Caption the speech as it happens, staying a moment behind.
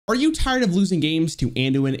Are you tired of losing games to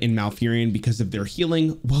Andiun and Malfurion because of their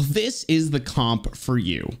healing? Well, this is the comp for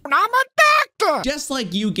you. I'm a doctor! Just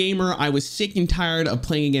like you, gamer, I was sick and tired of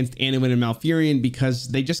playing against Andiun and Malfurion because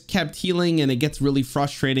they just kept healing and it gets really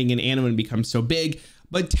frustrating and Andiun becomes so big.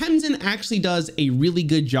 But Tamsin actually does a really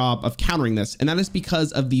good job of countering this, and that is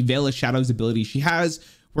because of the Veil of Shadows ability she has,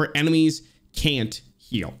 where enemies can't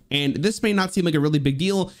heal. And this may not seem like a really big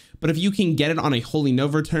deal, but if you can get it on a Holy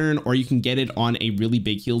Nova turn, or you can get it on a really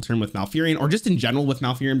big heal turn with Malfurion, or just in general with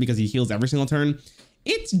Malfurion because he heals every single turn,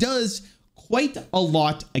 it does quite a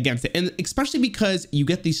lot against it. And especially because you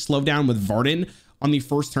get the slowdown with Rarran on the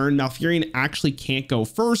first turn, Malfurion actually can't go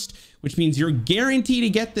first, which means you're guaranteed to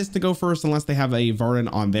get this to go first unless they have a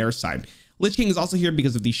Rarran on their side. Lich King is also here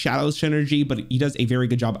because of the Shadows synergy, but he does a very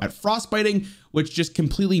good job at frostbiting, which just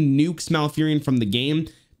completely nukes Malfurion from the game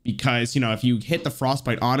because, you know, if you hit the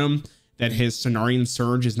frostbite on him, that his Cenarian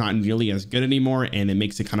Surge is not nearly as good anymore and it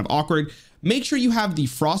makes it kind of awkward. Make sure you have the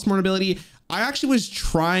Frostmourne ability. I actually was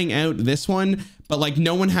trying out this one, but like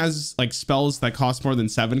no one has like spells that cost more than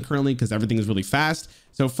 7 currently because everything is really fast.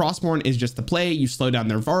 So Frostmourne is just the play. You slow down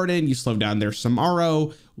their Varden, you slow down their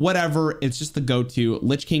Samaro, whatever. It's just the go-to.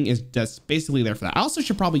 Lich King is just basically there for that. I also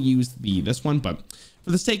should probably use this one, but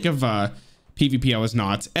for the sake of PvP, I was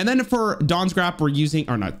not. And then for Dawn's Grab, we're using,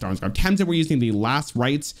 or not Dawn's Grab, Tamsin, we're using the Last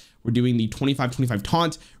Rites. We're doing the 25-25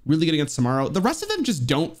 taunt, really good against Samaro. The rest of them just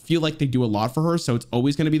don't feel like they do a lot for her, so it's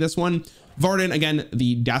always going to be this one. Varden, again,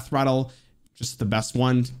 the Death Rattle, just the best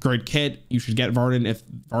one. Great kit. You should get Varden. If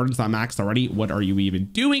Varden's not maxed already, what are you even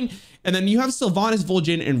doing? And then you have Sylvanas,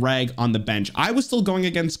 Vol'jin, and Rag on the bench. I was still going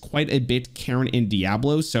against quite a bit Karen and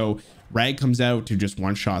Diablo, so Rag comes out to just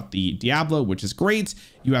one-shot the Diablo, which is great.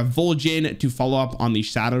 You have Vol'jin to follow up on the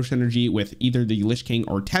Shadow synergy with either the Lich King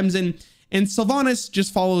or Tamsin. And Sylvanas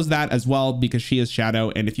just follows that as well because she is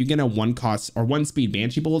Shadow. And if you get a 1-cost or 1-speed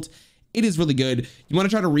Banshee Bolt, it is really good. You want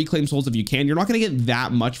to try to reclaim souls if you can. You're not going to get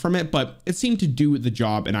that much from it, but it seemed to do the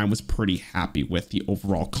job. And I was pretty happy with the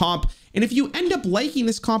overall comp. And if you end up liking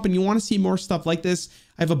this comp and you want to see more stuff like this,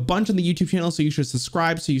 I have a bunch on the YouTube channel, so you should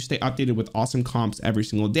subscribe so you stay updated with awesome comps every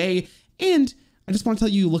single day. And I just want to tell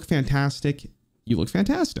you, you look fantastic. You look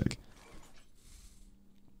fantastic.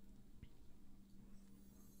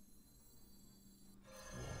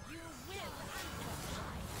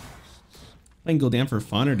 Playing Gul'dan for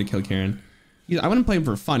fun or to kill Karen? I wouldn't play him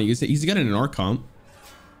for fun. He's good in an orc comp.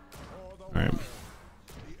 All right.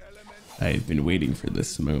 I've been waiting for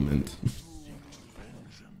this moment.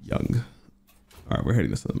 Young. All right, we're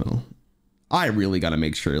hitting this in the middle. I really got to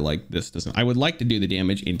make sure like this doesn't. I would like to do the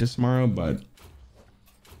damage into Samaro, but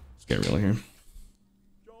let's get real here.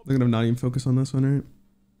 Look at him not even focus on this one, right?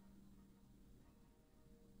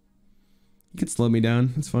 He could slow me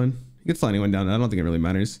down. It's fine. He could slow anyone down. I don't think it really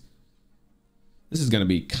matters. This is going to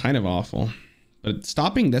be kind of awful, but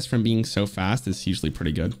stopping this from being so fast is usually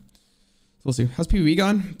pretty good. So we'll see. How's PvE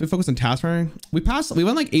gone? Been focused on task running. We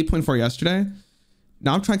went like 8.4 yesterday.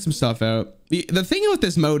 Now I'm trying some stuff out. The thing with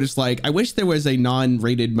this mode is like, I wish there was a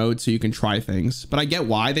non-rated mode so you can try things, but I get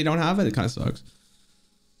why they don't have it. It kind of sucks.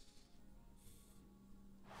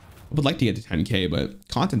 I would like to get to 10K, but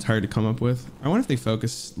content's hard to come up with. I wonder if they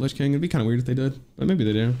focus Lich King. It'd be kind of weird if they did, but maybe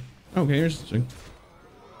they do. Okay, here's the thing.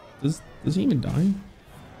 Does he even die?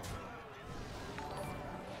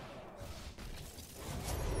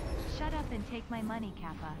 Shut up and take my money,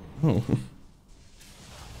 Kappa. Oh.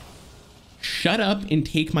 Shut up and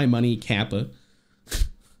take my money, Kappa.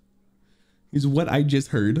 Is what I just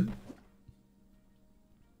heard.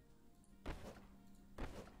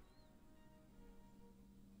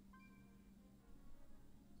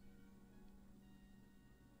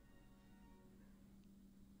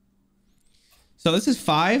 So this is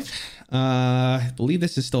 5. I believe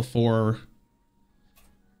this is still 4.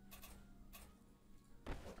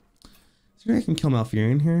 Is there I can kill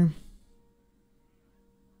Malfurion here?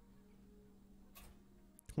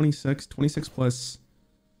 26 plus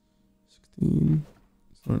 16.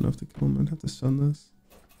 It's not enough to kill him. I'd have to stun this.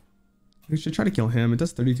 We should try to kill him. It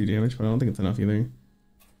does 32 damage, but I don't think it's enough either.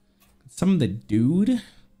 Some of the dude.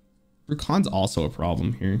 Rakan's also a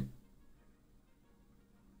problem here.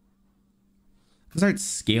 Start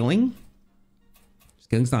scaling.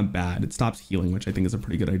 Scaling's not bad. It stops healing, which I think is a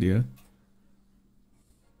pretty good idea.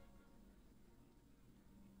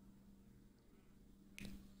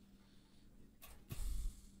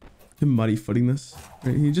 Him muddy footing this.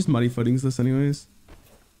 Right, he just muddy footings this anyways.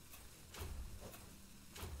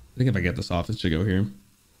 I think if I get this off, this should go here.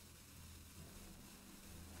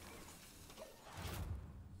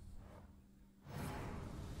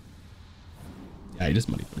 Yeah, he just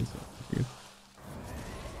muddy footings it.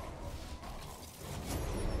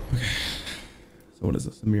 So what is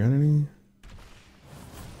this? A mere enemy?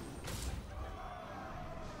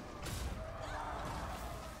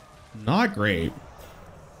 Not great.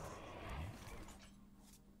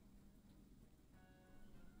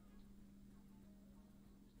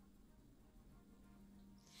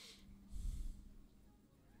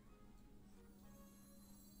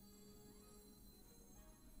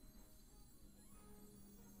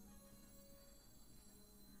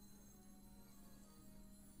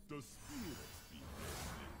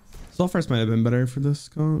 Sulfur's might have been better for this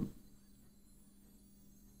comp.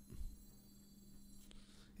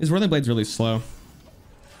 His Whirling Blade's really slow.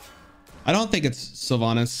 I don't think it's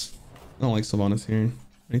Sylvanas. I don't like Sylvanas here.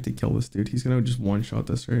 I need to kill this dude. He's gonna just one-shot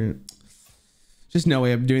this, right? Just no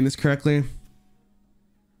way of doing this correctly.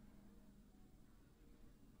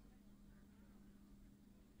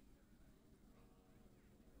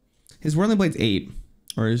 His Whirling Blade's 8.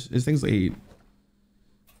 Or his thing's 8.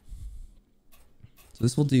 So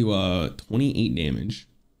this will do 28 damage.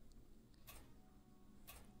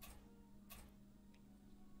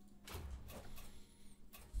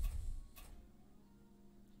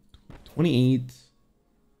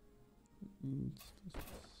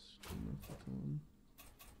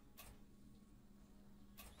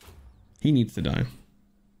 He needs to die. I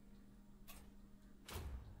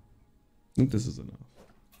think this is enough.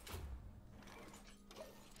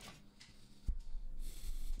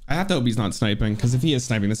 I have to hope he's not sniping, because if he is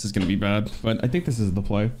sniping, this is going to be bad. But I think this is the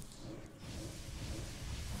play.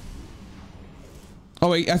 Oh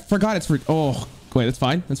wait, I forgot it's for. Oh wait, that's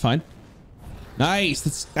fine. That's fine.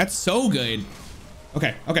 Nice. That's so good.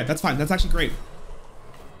 Okay, that's fine. That's actually great.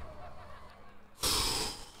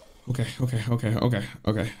 Okay.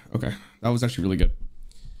 That was actually really good.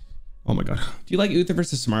 Oh my god. Do you like Uther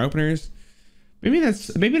versus Smart Openers? Maybe that's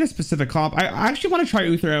a specific comp. I actually want to try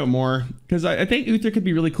Uther out more, because I think Uther could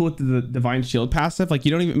be really cool with the Divine Shield passive. Like,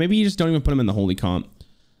 maybe you just don't even put him in the Holy comp.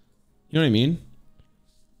 You know what I mean?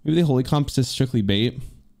 Maybe the Holy comp is just strictly bait.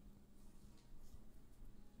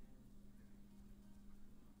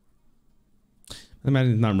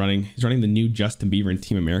 Imagine he's not running. He's running the new Justin Bieber and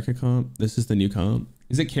Team America comp. This is the new comp.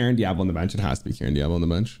 Is it Karen Diablo on the bench? It has to be Karen Diablo on the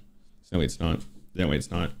bench. No, wait, it's not. No, wait, it's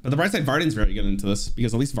not. But the bright side, Varden's very good into this,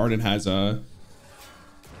 because at least Varden has a.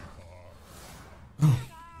 Oh.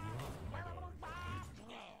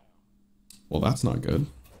 Well, that's not good.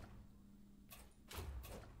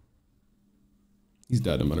 He's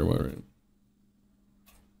dead no matter what, right?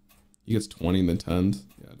 He gets 20 and then 10.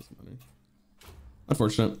 Yeah, it doesn't matter.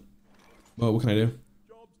 Unfortunate. Well, what can I do?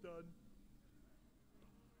 Job's done.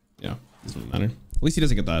 Yeah, doesn't really matter. At least he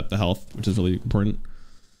doesn't get the health, which is really important.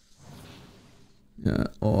 Yeah.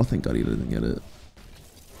 Oh, thank God he didn't get it.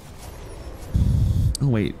 Oh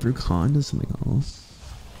wait, Drew Khan does something else.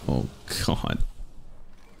 Oh God.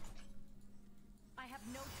 I have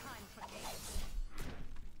no time for games.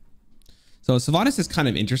 So Sylvanas is kind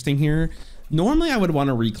of interesting here. Normally I would want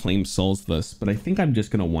to reclaim souls this, but I think I'm just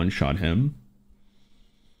gonna one-shot him.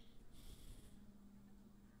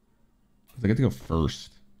 I get to go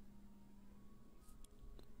first.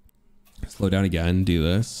 Slow down again, do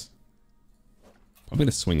this. I'm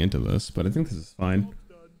gonna swing into this, but I think this is fine.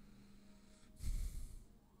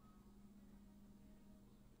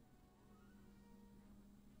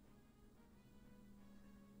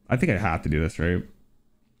 I think I have to do this, right?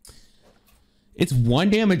 It's 1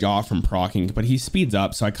 damage off from proccing, but he speeds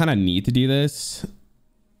up, so I kind of need to do this.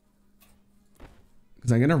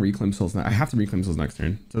 Because I'm going to reclaim souls now. I have to reclaim souls next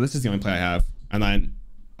turn. So this is the only play I have. And then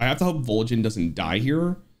I have to hope Vol'jin doesn't die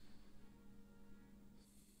here.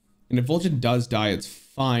 And if Vol'jin does die, it's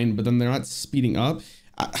fine, but then they're not speeding up.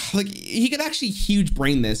 Like, he could actually huge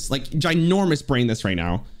brain this, like ginormous brain this right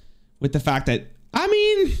now. With the fact that, I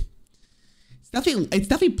mean, it's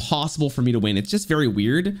definitely possible for me to win. It's just very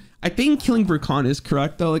weird. I think killing Brucon is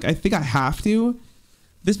correct though. Like, I think I have to.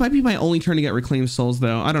 This might be my only turn to get reclaimed souls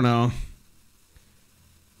though. I don't know.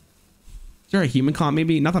 Is there a human comp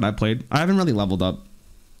maybe? Not that I've played. I haven't really leveled up.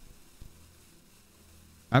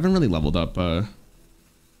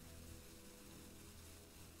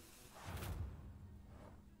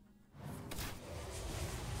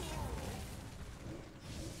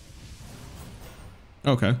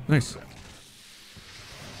 Okay, nice.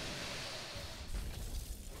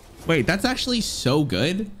 Wait, that's actually so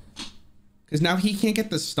good. Because now he can't get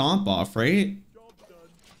the stomp off, right?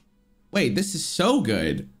 Wait, this is so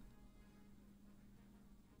good.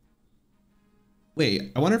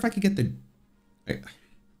 Wait, I wonder if I could get the... It's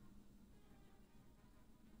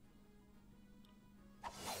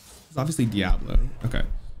obviously Diablo. Okay.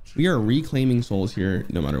 We are reclaiming souls here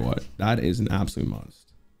no matter what. That is an absolute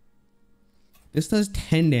must. This does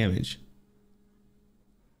 10 damage.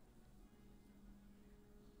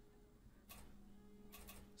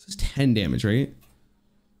 This is 10 damage, right?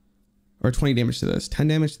 Or 20 damage to this. 10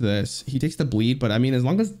 damage to this. He takes the bleed, but I mean, as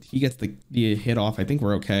long as he gets the hit off, I think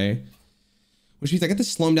we're okay. Which means I get to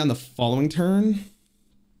slow him down the following turn.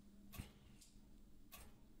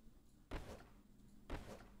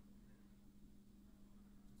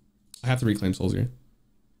 I have to reclaim souls here.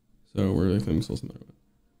 So we're reclaiming souls no matter what.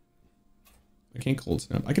 I can't cold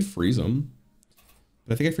snap. I could freeze him.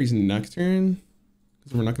 But I think I freeze next turn.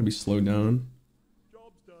 Because we're not going to be slowed down.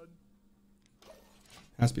 Job's done.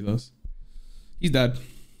 Has to be this. He's dead.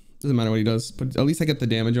 Doesn't matter what he does. But at least I get the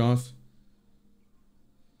damage off.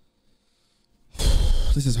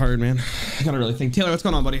 This is hard, man. I gotta really think. Taylor, what's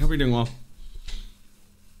going on, buddy? Hope you're doing well.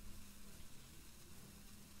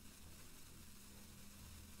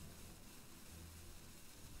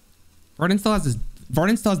 Varden still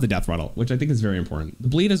has the death rattle, which I think is very important. The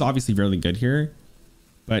bleed is obviously really good here,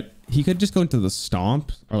 but he could just go into the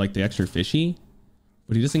stomp or like the extra fishy,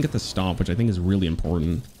 but he doesn't get the stomp, which I think is really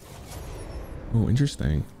important. Oh,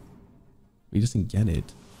 interesting. He doesn't get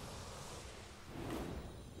it.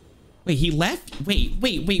 Wait, he left? Wait.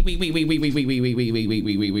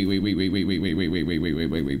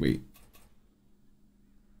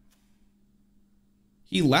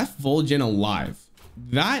 He left Vol'jin alive.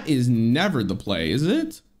 That is never the play, is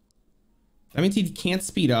it? That means he can't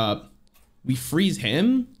speed up. We freeze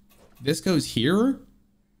him. This goes here.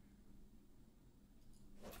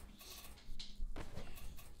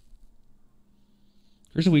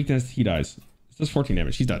 Here's a weakness. He dies. This does 14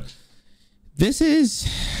 damage. He's dead. This is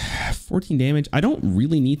 14 damage. I don't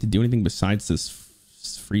really need to do anything besides this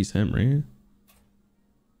freeze him, right?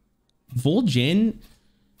 Vol'jin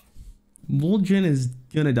is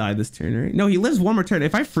gonna die this turn, right? No, he lives one more turn.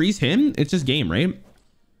 If I freeze him, it's just game, right?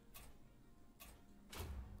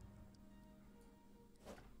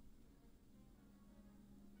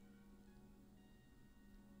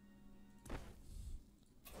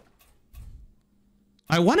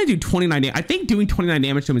 I want to do 29 damage. I think doing 29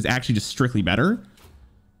 damage to him is actually just strictly better.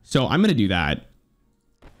 So I'm going to do that.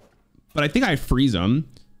 But I think I freeze him.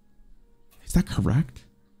 Is that correct?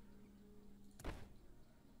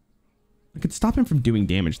 I could stop him from doing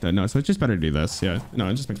damage though. No, so it's just better to do this. Yeah, no,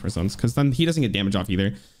 it just makes more sense because then he doesn't get damage off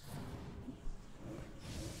either.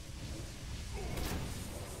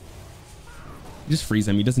 Just freeze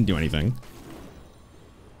him. He doesn't do anything.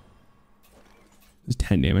 There's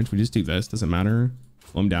 10 damage. We just do this. Doesn't matter.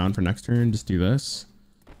 Slow him down for next turn. Just do this.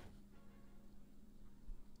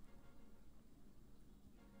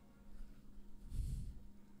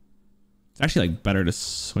 It's actually like better to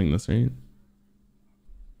swing this, right?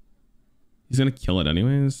 He's gonna kill it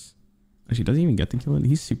anyways. Actually, doesn't even get to kill it.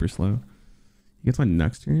 He's super slow. He gets my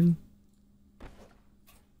next turn.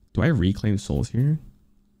 Do I reclaim souls here?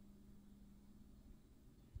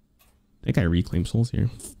 I think I reclaim souls here.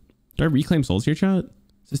 Do I reclaim souls here, chat?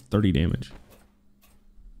 This is 30 damage.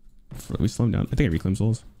 We slow him down. I think I reclaim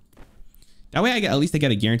souls. That way I get, at least I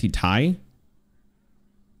get a guaranteed tie.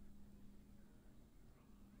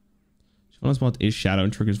 Shadow's Bolt is Shadow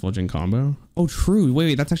and triggers Vol'jin combo. Oh, true.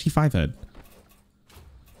 Wait, that's actually 5-head.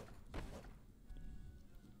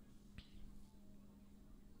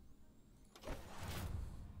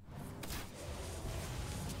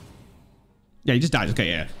 Yeah, he just dies. Okay,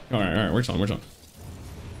 yeah. All right. We're chilling.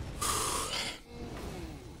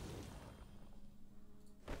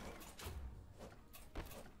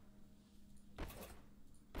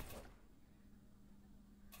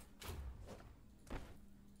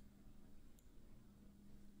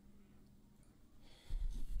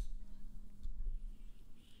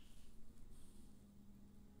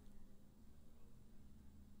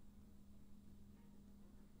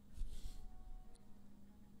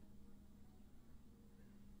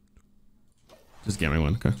 Just get me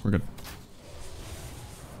one. Okay, we're good.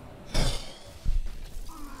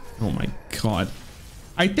 Oh my god.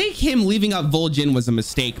 I think him leaving up Vol'jin was a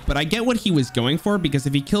mistake, but I get what he was going for because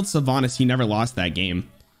if he killed Sylvanas, he never lost that game.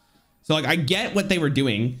 So like I get what they were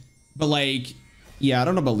doing, but like, yeah, I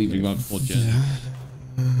don't know about leaving up Vol'jin.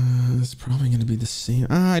 It's probably going to be the same.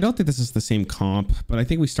 I don't think this is the same comp, but I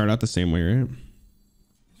think we start out the same way, right?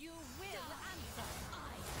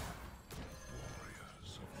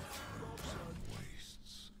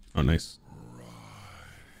 Oh, nice.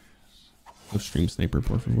 No stream sniper,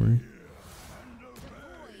 por favor.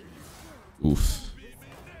 Oof.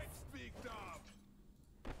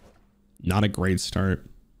 Not a great start.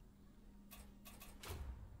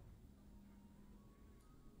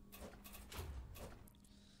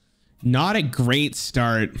 Not a great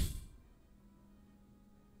start.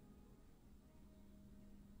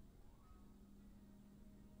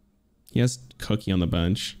 He has Cookie on the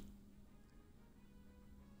bench.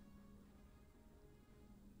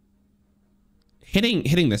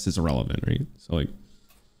 Hitting this is irrelevant, right? So like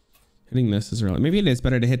hitting this is irrelevant. Maybe it is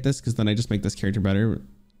better to hit this because then I just make this character better,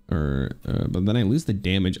 or but then I lose the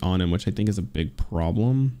damage on him, which I think is a big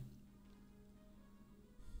problem.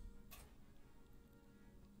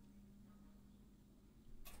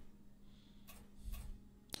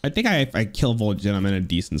 I think if I kill Vol'jin, I'm in a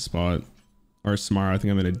decent spot. Or Samara, I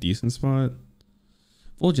think I'm in a decent spot.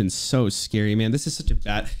 Vol'jin's so scary, man. This is such a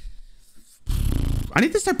bad... I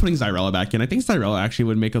need to start putting Xyrella back in. I think Xyrella actually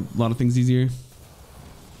would make a lot of things easier.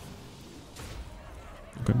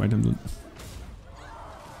 Okay, bye, Andiun.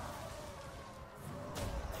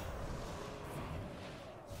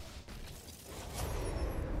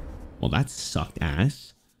 Well, that sucked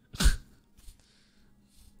ass.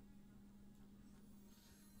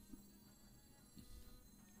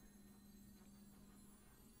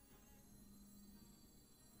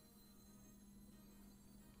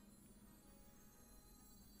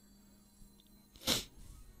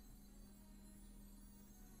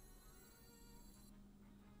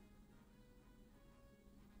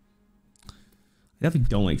 I definitely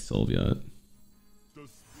don't like Sylvia.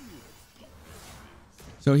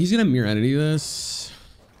 So he's gonna mirror entity this.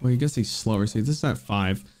 Well, I guess he's slower. So this is at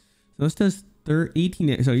 5. So this does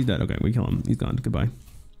 18. So he's dead. Okay, we kill him. He's gone. Goodbye.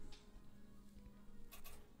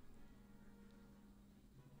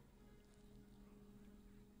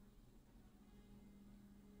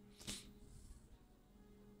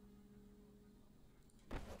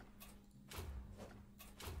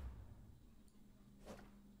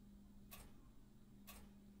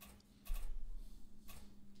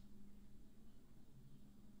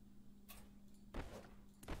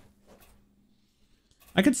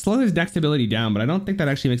 I could slow his dex ability down, but I don't think that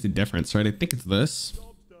actually makes a difference, right? I think it's this.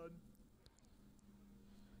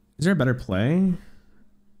 Is there a better play?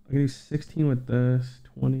 I can do 16 with this,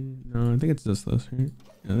 20. No, I think it's just this, right?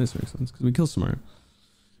 Yeah, this makes sense because we kill Samara.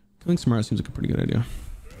 Killing Samara seems like a pretty good idea.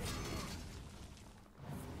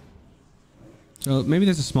 So maybe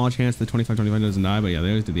there's a small chance the 25-25 doesn't die, but yeah, they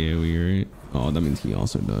always do the AoE, right? Oh, that means he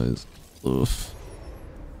also dies. Oof.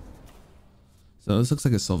 So this looks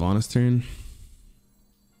like a Sylvanas turn.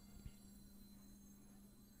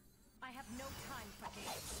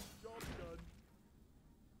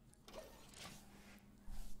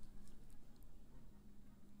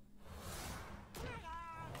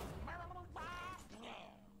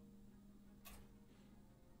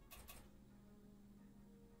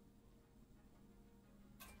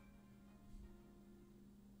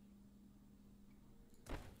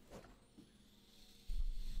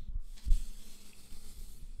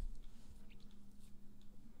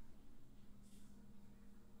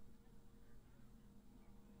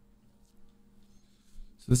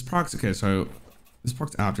 So this procs, okay, so this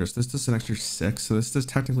procs after, so this does an extra 6, so this does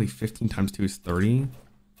technically 15 times 2 is 30.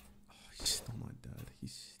 Oh, he's still not dead.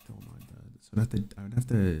 He's still not dead. So I would have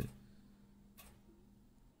to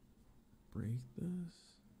break this.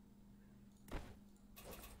 I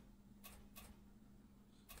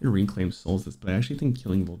could reclaim souls this, but I actually think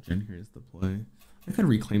killing Vol'jin here is the play. I could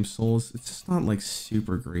reclaim souls. It's just not like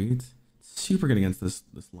super great. It's super good against this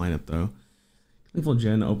lineup though. Killing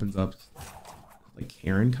Vol'jin opens up like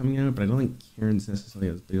Karen coming out, but I don't think Karen's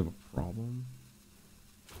necessarily as big of a problem.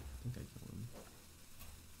 I think I kill him.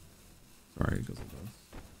 Sorry, it goes like this.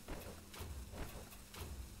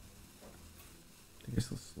 I think it's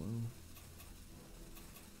so slow.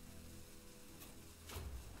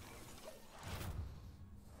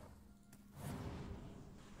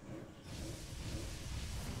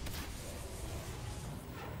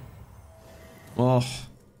 Oh.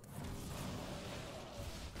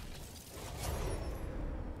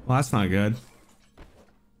 Well, that's not good.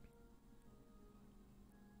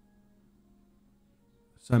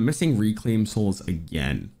 So I'm missing reclaim souls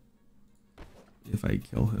again if I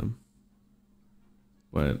kill him.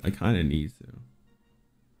 But I kind of need to.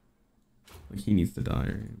 Like, he needs to die,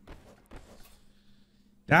 right?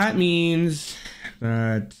 That means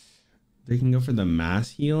that they can go for the mass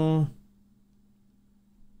heal.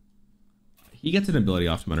 He gets an ability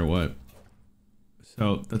off no matter what.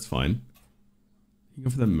 So that's fine. You go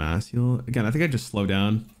for the mass heal. Again, I think I just slow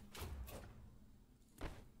down.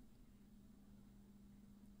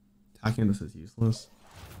 Attacking this is useless.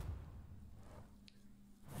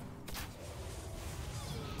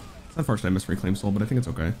 It's unfortunate I missed Reclaim Soul, but I think it's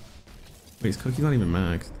okay. Wait, his Cookie's not even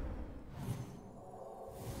maxed.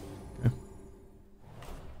 Okay.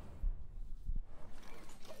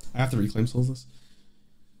 I have to Reclaim Souls this.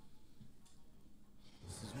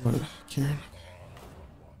 This is what, Karen.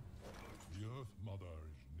 The Earth Mother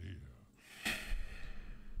is near.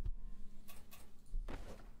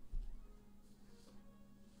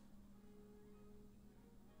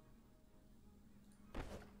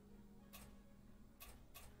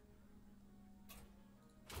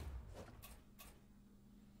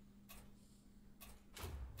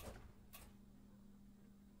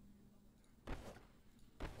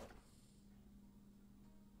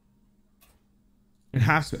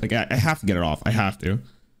 have to, like, I have to get it off. I have to.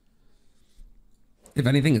 If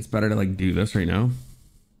anything, it's better to like do this right now.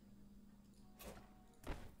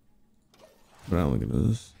 But I don't look at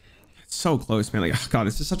this. It's so close, man. Like, oh God,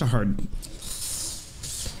 this is such a hard.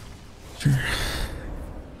 Sure.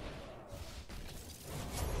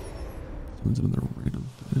 Someone's another random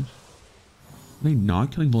damage. Are they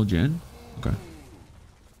not killing Vol'jin? Okay.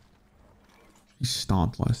 He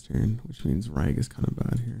stomped last turn, which means Rag is kind of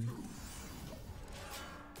bad here.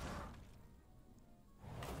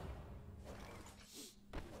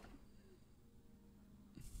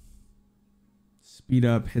 Speed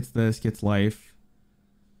up, hits this, gets life.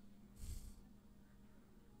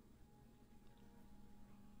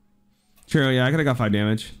 True, yeah, I could have got 5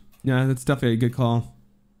 damage. Yeah, that's definitely a good call.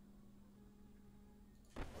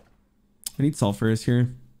 I need sulfurous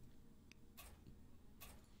here.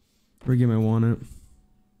 Where game I want it.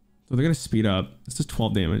 So they're gonna speed up. This is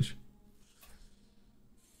 12 damage.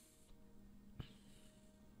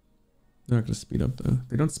 They're not gonna speed up though.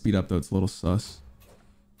 They don't speed up though, it's a little sus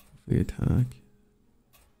for the attack.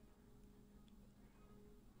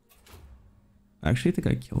 Actually, I think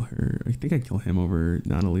I kill her. I think I kill him over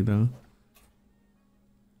Natalie though.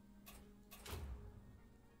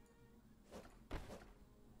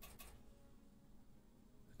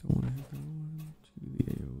 Don't want to hit that one. To the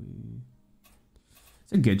AoE.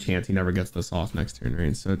 It's a good chance he never gets this off next turn,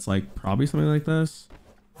 right? So it's like probably something like this.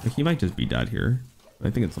 Like he might just be dead here. But I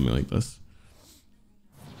think it's something like this.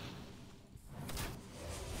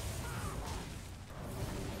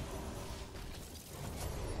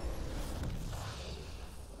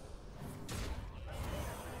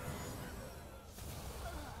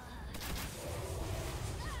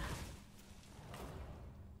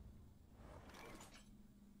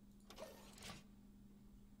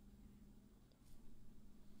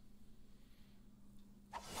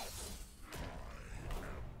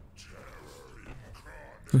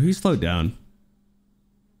 So he slowed down.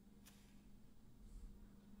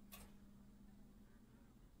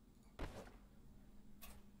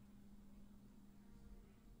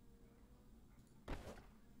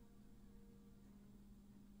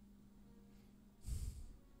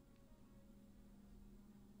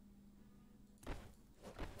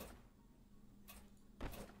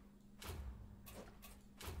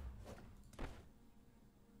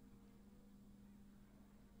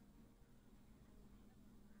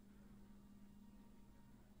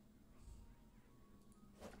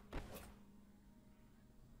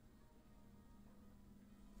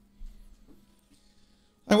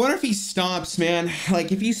 I wonder if he stomps, man.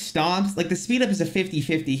 Like, if he stomps, like, the speed up is a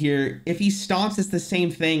 50-50 here. If he stomps, it's the same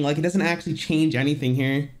thing. Like, it doesn't actually change anything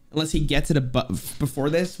here. Unless he gets it above before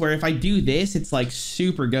this. Where if I do this, it's, like,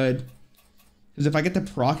 super good. Because if I get the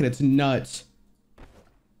proc it, it's nuts.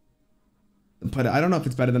 But I don't know if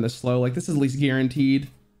it's better than the slow. Like, this is at least guaranteed.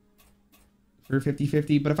 For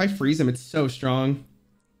 50-50. But if I freeze him, it's so strong.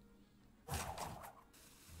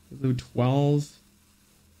 Blue 12s.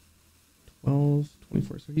 12,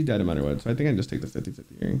 24. So he's dead no matter what. So I think I just take the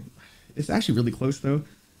 50-50 here. It's actually really close though.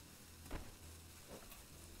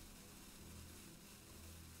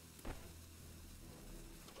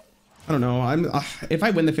 I don't know. I'm if I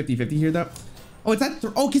win the 50-50 here though. Oh, it's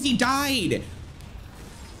that. Oh, because he died.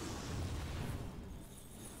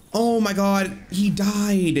 Oh my God. He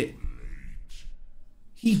died.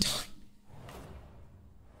 He died.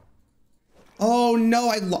 Oh no,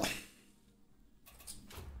 I lost.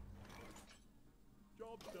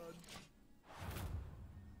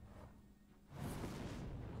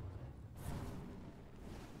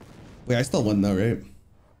 Wait, I still won though, right?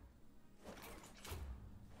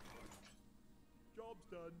 Job's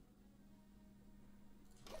done.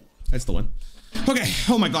 I still win. Okay.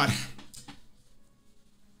 Oh my God.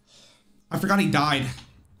 I forgot he died.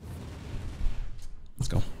 Let's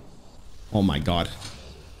go. Oh my God.